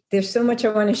may, there's so much I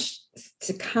want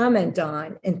to comment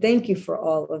on, and thank you for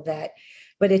all of that.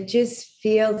 But it just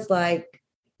feels like,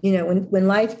 when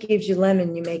life gives you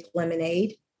lemon, you make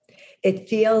lemonade. It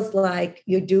feels like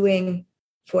you're doing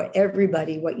for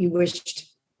everybody what you wished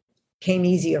came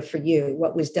easier for you,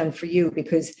 what was done for you,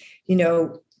 because,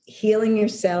 healing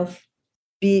yourself,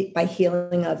 by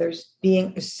healing others,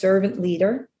 being a servant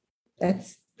leader.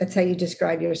 That's how you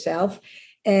describe yourself.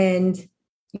 And,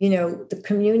 the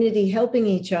community helping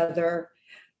each other.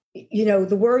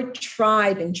 The word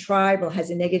tribe and tribal has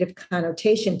a negative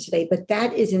connotation today, but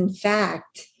that is in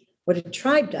fact what a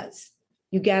tribe does.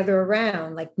 You gather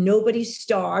around, like nobody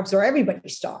starves or everybody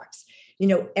starves.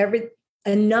 There's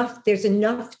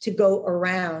enough to go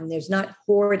around. There's not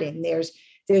hoarding. There's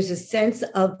a sense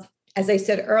of, as I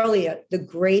said earlier, the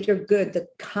greater good, the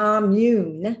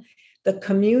commune, the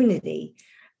community.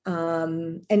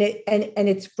 And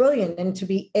it's brilliant. And to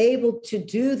be able to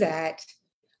do that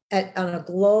on a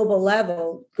global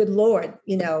level, good Lord,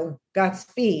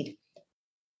 Godspeed.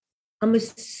 I'm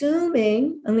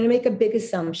assuming, I'm going to make a big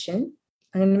assumption.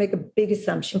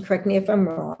 Correct me if I'm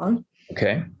wrong.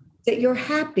 Okay. That you're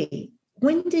happy.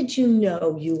 When did you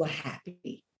know you were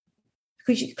happy?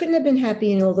 Because you couldn't have been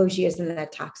happy in all those years in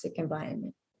that toxic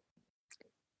environment.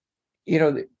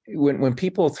 When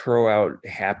people throw out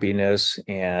happiness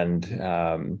and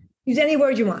use any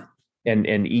word you want,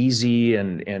 and easy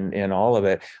and all of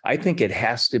it, I think it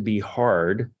has to be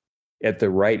hard at the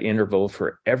right interval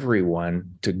for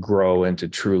everyone to grow and to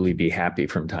truly be happy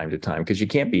from time to time, because you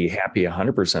can't be happy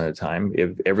 100% of the time.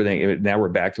 If everything, now we're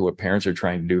back to what parents are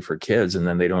trying to do for kids, and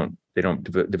then they don't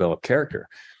develop character.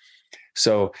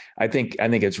 So I think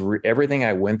it's everything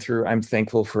I went through. I'm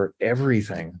thankful for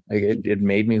everything. Like it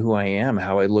made me who I am,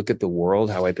 how I look at the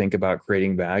world, how I think about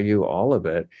creating value, all of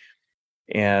it.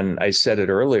 And I said it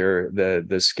earlier,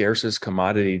 the scarcest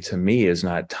commodity to me is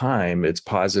not time, it's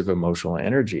positive emotional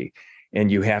energy. And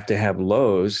you have to have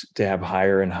lows to have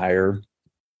higher and higher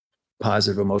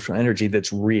positive emotional energy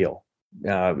that's real,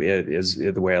 is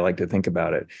the way I like to think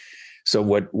about it. So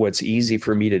what's easy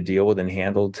for me to deal with and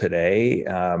handle today,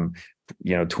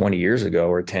 20 years ago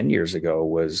or 10 years ago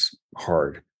was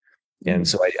hard. And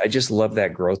so I just love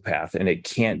that growth path, and it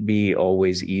can't be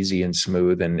always easy and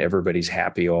smooth and everybody's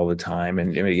happy all the time.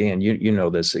 And again, you know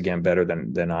this again better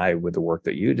than I with the work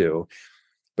that you do,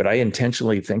 but I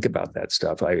intentionally think about that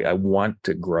stuff. I want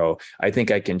to grow. I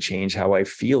think I can change how I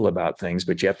feel about things,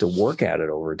 but you have to work at it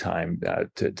over time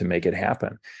to make it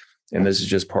happen. And this is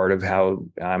just part of how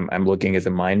I'm looking at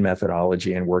the mind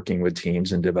methodology and working with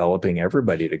teams and developing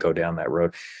everybody to go down that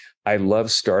road. I love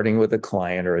starting with a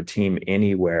client or a team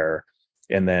anywhere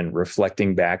and then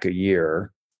reflecting back a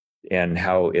year and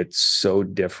how it's so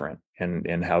different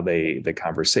and how the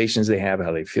conversations they have,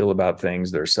 how they feel about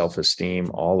things, their self-esteem,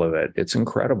 all of it. It's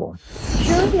incredible.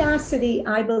 Curiosity,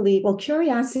 I believe,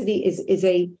 curiosity is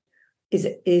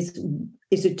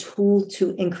a tool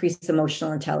to increase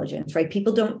emotional intelligence, right?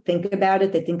 People don't think about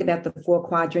it. They think about the 4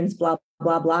 quadrants, blah,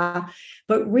 blah, blah.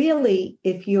 But really,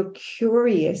 if you're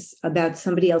curious about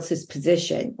somebody else's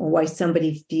position or why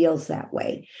somebody feels that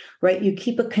way, right? You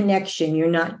keep a connection. You're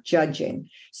not judging.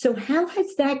 So how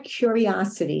has that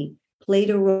curiosity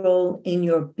played a role in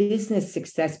your business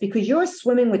success? Because you're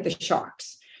swimming with the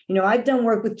sharks. I've done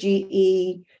work with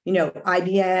GE,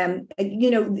 IBM,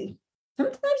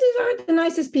 sometimes these aren't the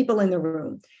nicest people in the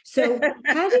room. So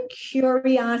how did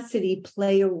curiosity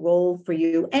play a role for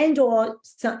you and or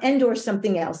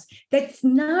something else that's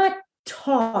not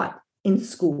taught in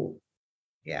school?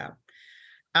 Yeah.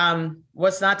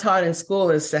 What's not taught in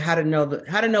school is how to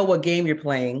know what game you're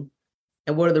playing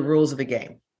and what are the rules of the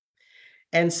game.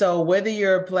 And so whether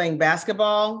you're playing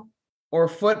basketball or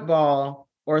football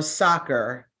or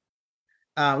soccer,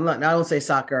 I don't say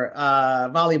soccer,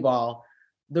 volleyball,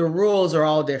 the rules are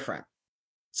all different.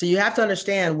 So you have to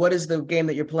understand what is the game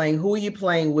that you're playing, who are you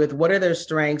playing with, what are their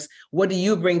strengths, what do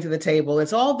you bring to the table?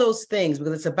 It's all those things,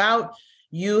 because it's about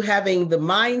you having the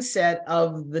mindset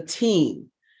of the team.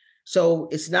 So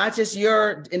it's not just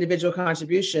your individual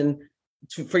contribution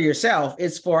for yourself,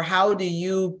 it's for how do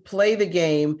you play the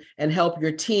game and help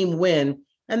your team win.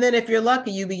 And then if you're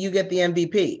lucky, you get the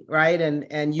MVP, right?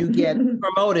 And you get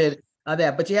promoted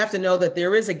that, but you have to know that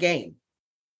there is a game.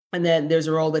 And then there's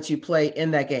a role that you play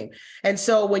in that game. And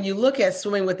so when you look at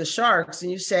swimming with the sharks and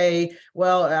you say,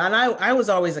 well, and I was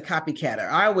always a copycatter.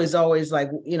 I was always like,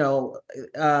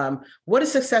 what does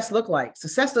success look like?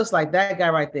 Success looks like that guy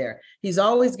right there. He's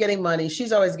always getting money.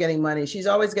 She's always getting money. She's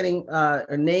always getting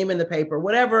a name in the paper,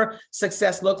 whatever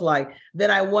success looked like.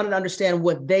 Then I wanted to understand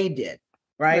what they did.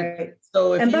 Right.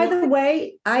 So by the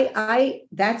way, I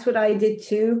that's what I did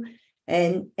too.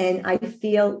 And I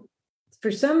feel,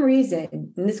 for some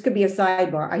reason, and this could be a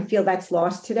sidebar, I feel that's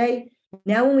lost today.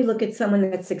 Now, when we look at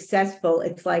someone that's successful,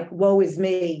 it's like, woe is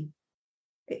me.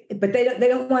 But they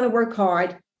don't want to work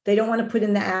hard. They don't want to put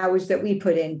in the hours that we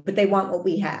put in, but they want what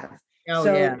we have.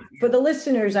 For the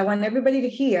listeners, I want everybody to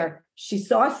hear, she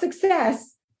saw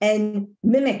success and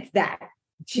mimicked that.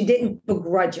 she didn't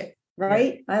begrudge it,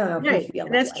 right? I don't know if Right. you feel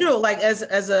And that's true. Like as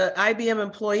a IBM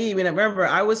employee, I mean, I remember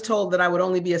I was told that I would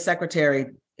only be a secretary,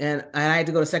 and I had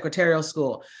to go to secretarial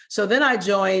school. So then I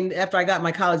joined after I got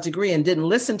my college degree and didn't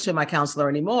listen to my counselor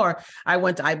anymore. I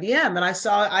went to IBM and I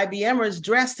saw IBMers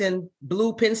dressed in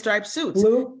blue pinstripe suits.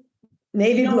 Blue,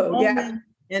 navy blue, yeah.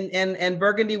 And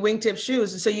burgundy wingtip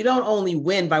shoes. So you don't only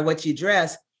win by what you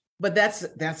dress, but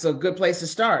that's a good place to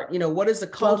start. You know, what is the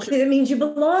culture? Well, it means you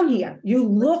belong here. You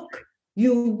look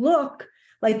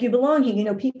like you belong here. You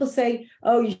know, people say,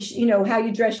 oh, you know, how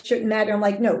you dress shouldn't matter. I'm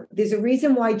like, no, there's a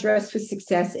reason why Dress for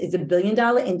Success is $1 billion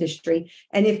industry.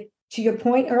 And if, to your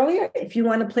point earlier, if you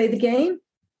want to play the game,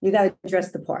 you got to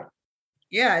dress the part.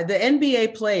 Yeah, the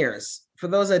NBA players, for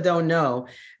those that don't know,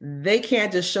 they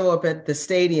can't just show up at the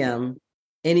stadium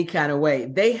any kind of way.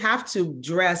 They have to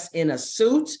dress in a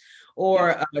suit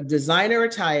or a designer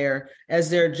attire as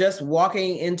they're just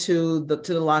walking into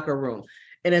the locker room.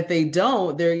 And if they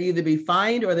don't, they'll either be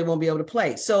fined or they won't be able to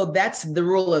play. So that's the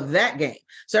rule of that game.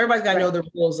 So everybody's got to know the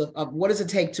rules of what does it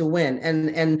take to win.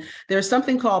 And there's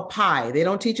something called PIE. They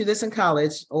don't teach you this in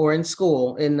college or in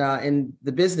school, in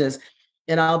the business.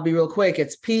 And I'll be real quick.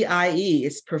 It's PIE.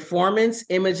 It's performance,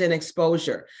 image, and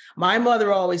exposure. My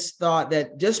mother always thought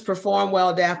that just perform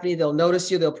well, Daphne. They'll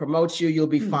notice you. They'll promote you. You'll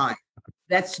be fine.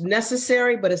 That's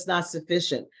necessary, but it's not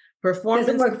sufficient. Performance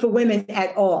doesn't work for women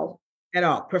at all. At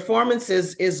all. Performance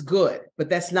is good, but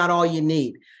that's not all you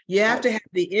need. You have to have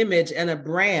the image and a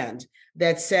brand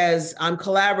that says, I'm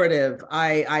collaborative,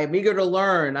 I'm eager to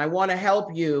learn, I want to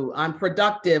help you, I'm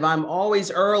productive, I'm always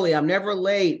early, I'm never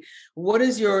late. What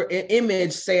does your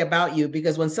image say about you?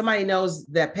 Because when somebody knows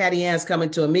that Patty Ann's coming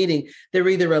to a meeting, they're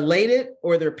either elated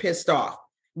or they're pissed off.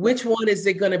 Which one is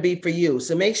it going to be for you?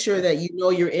 So make sure that you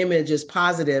know your image is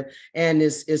positive and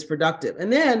is productive.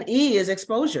 And then E is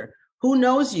exposure. Who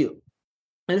knows you?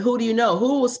 And who do you know?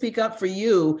 Who will speak up for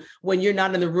you when you're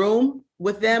not in the room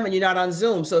with them and you're not on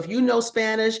Zoom? So if you know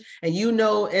Spanish and you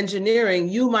know engineering,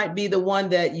 you might be the one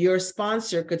that your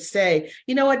sponsor could say,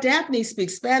 you know what, Daphne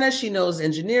speaks Spanish, she knows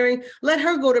engineering. Let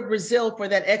her go to Brazil for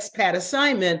that expat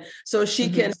assignment so she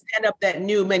can stand up that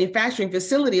new manufacturing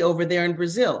facility over there in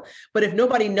Brazil. But if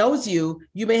nobody knows you,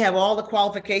 you may have all the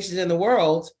qualifications in the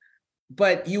world,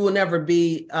 but you will never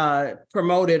be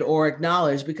promoted or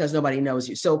acknowledged because nobody knows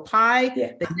you. So PIE,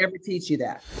 they never teach you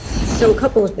that. So a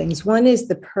couple of things. One is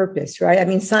the purpose, right? I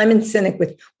mean, Simon Sinek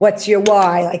with what's your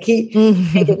why? Like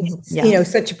it's, you know,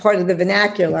 such a part of the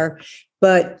vernacular,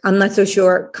 but I'm not so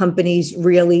sure companies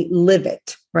really live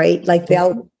it, right? Like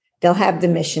they'll have the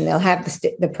mission, they'll have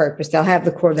the purpose, they'll have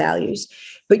the core values.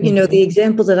 But, you know, the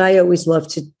example that I always love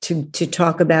to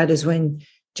talk about is when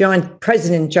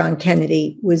President John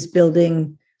Kennedy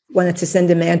wanted to send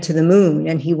a man to the moon,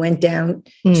 and he went down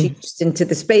into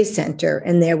the space center,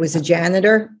 and there was a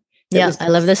janitor. Yeah, I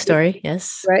love this story.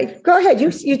 Yes. Right. Go ahead.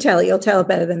 You tell it. You'll tell it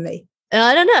better than me.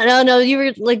 I don't know. No, you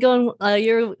were like going,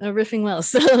 you're riffing well.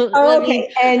 So okay.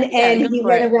 And he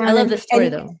went around. I love this story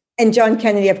though. And John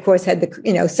Kennedy, of course, had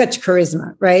such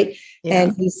charisma, right? Yeah.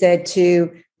 And he said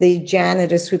to the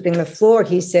janitor sweeping the floor,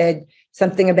 he said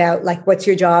something about like, what's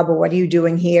your job or what are you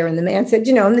doing here? And the man said,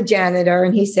 I'm the janitor.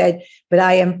 And he said, but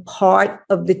I am part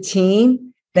of the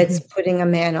team that's putting a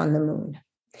man on the moon.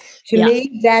 To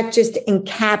me, that just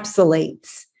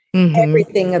encapsulates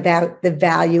everything about the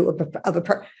value of the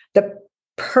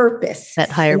purpose. That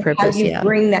higher purpose, how you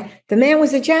bring that. The man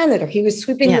was a janitor. He was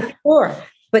sweeping the floor.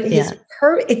 But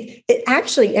it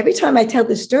actually, every time I tell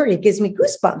this story, it gives me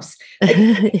goosebumps.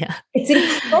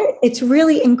 It's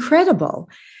really incredible.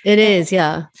 It is,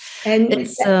 yeah. And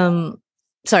it's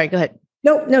sorry, go ahead.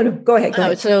 No, go ahead. Go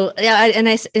ahead. So I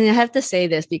have to say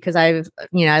this because I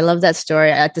love that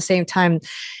story. At the same time,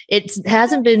 it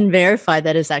hasn't been verified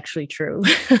that it's actually true.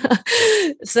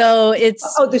 So it's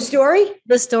the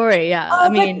story. Yeah.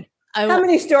 Oh, how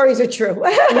many stories are true?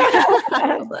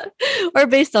 Or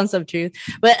based on some truth.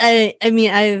 But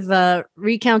I've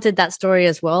recounted that story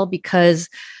as well because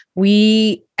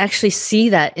we actually see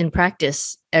that in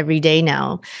practice every day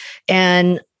now.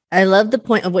 And I love the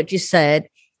point of what you said.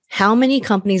 How many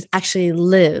companies actually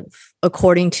live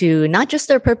according to not just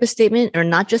their purpose statement or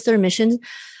not just their mission,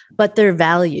 but their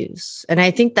values? And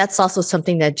I think that's also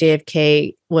something that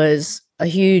JFK was a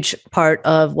huge part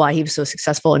of why he was so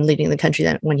successful in leading the country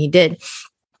when he did,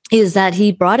 is that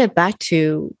he brought it back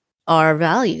to our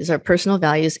values, our personal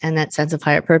values, and that sense of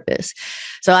higher purpose.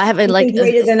 So I have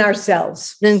greater than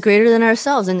ourselves.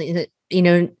 And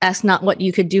ask not what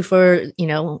you could do for,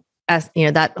 as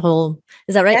that whole,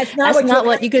 is that right? That's not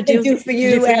what you could do for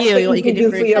you. What you can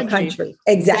do for your country.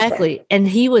 Exactly. And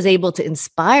he was able to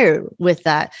inspire with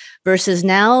that, versus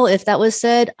now, if that was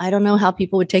said, I don't know how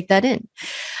people would take that in.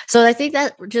 So I think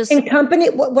that just in company.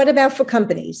 What about for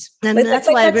companies? And that's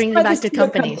why I bring it back to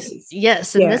companies.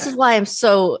 Yes. And this is why I'm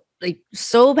so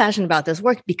passionate about this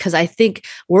work, because I think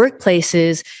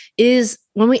workplaces is,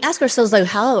 when we ask ourselves, like,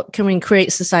 how can we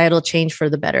create societal change for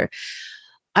the better?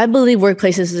 I believe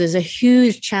workplaces is a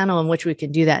huge channel in which we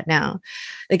can do that now.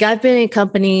 Like, I've been in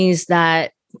companies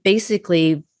that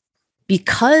basically,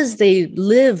 because they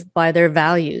live by their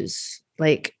values,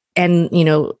 and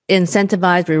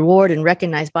incentivized, reward, and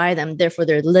recognized by them, therefore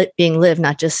they're being lived,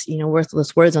 not just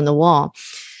worthless words on the wall.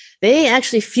 They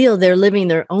actually feel they're living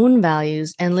their own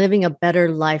values and living a better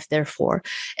life, therefore,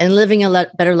 and living a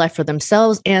better life for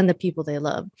themselves and the people they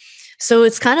love. So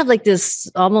it's kind of like this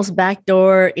almost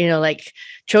backdoor, like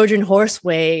Trojan horse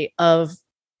way of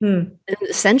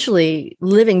essentially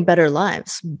living better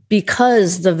lives,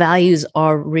 because the values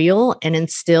are real and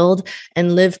instilled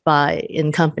and lived by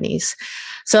in companies.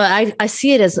 So I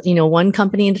see it as, one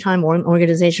company at a time, one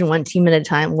organization, one team at a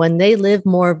time. When they live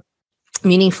more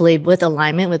meaningfully with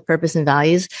alignment, with purpose and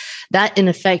values, that in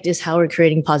effect is how we're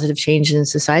creating positive change in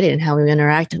society and how we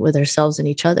interact with ourselves and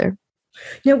each other.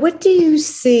 Now, what do you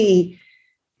see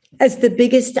as the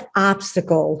biggest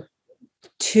obstacle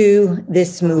to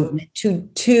this movement,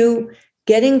 to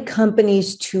getting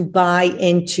companies to buy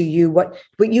into you, what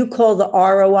you call the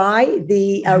ROI,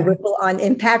 the ripple on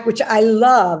impact, which I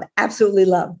love, absolutely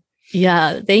love?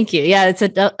 Yeah, thank you. Yeah, it's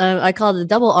I call it a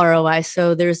double ROI.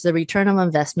 So there's the return on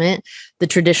investment, the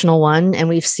traditional one. And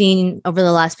we've seen over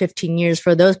the last 15 years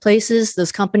for those places,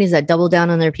 those companies that double down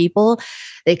on their people,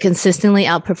 they consistently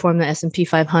outperform the S&P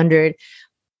 500,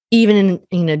 even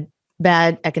in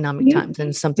bad economic times,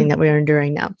 and something that we're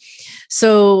enduring now.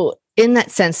 So in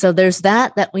that sense, so there's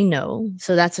that we know.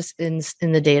 So that's just in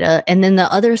the data. And then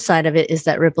the other side of it is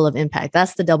that ripple of impact.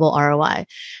 That's the double ROI.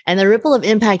 And the ripple of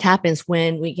impact happens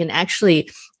when we can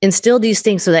actually instill these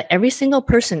things so that every single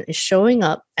person is showing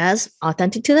up as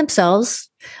authentic to themselves,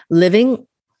 living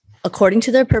according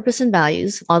to their purpose and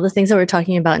values, all the things that we're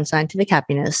talking about in scientific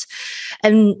happiness,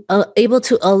 and able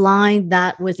to align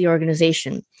that with the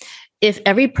organization. If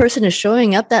every person is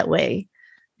showing up that way,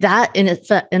 that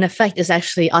in effect is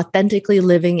actually authentically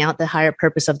living out the higher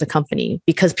purpose of the company,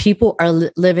 because people are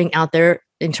living out their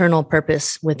internal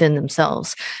purpose within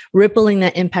themselves, rippling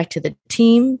that impact to the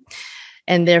team,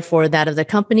 and therefore that of the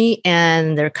company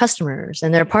and their customers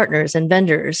and their partners and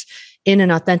vendors in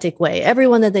an authentic way,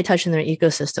 everyone that they touch in their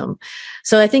ecosystem.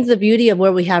 So I think the beauty of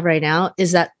what we have right now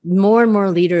is that more and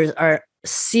more leaders are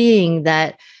seeing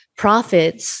that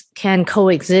profits can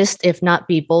coexist, if not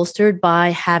be bolstered,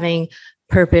 by having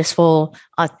purposeful,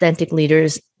 authentic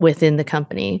leaders within the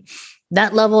company.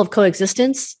 That level of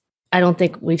coexistence, I don't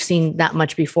think we've seen that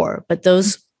much before, but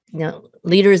those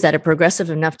leaders that are progressive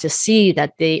enough to see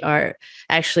that they are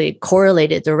actually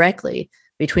correlated directly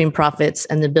between profits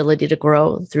and the ability to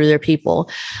grow through their people.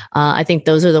 I think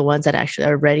those are the ones that actually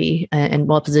are ready and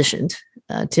well positioned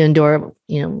to endure.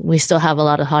 We still have a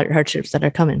lot of hardships that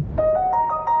are coming.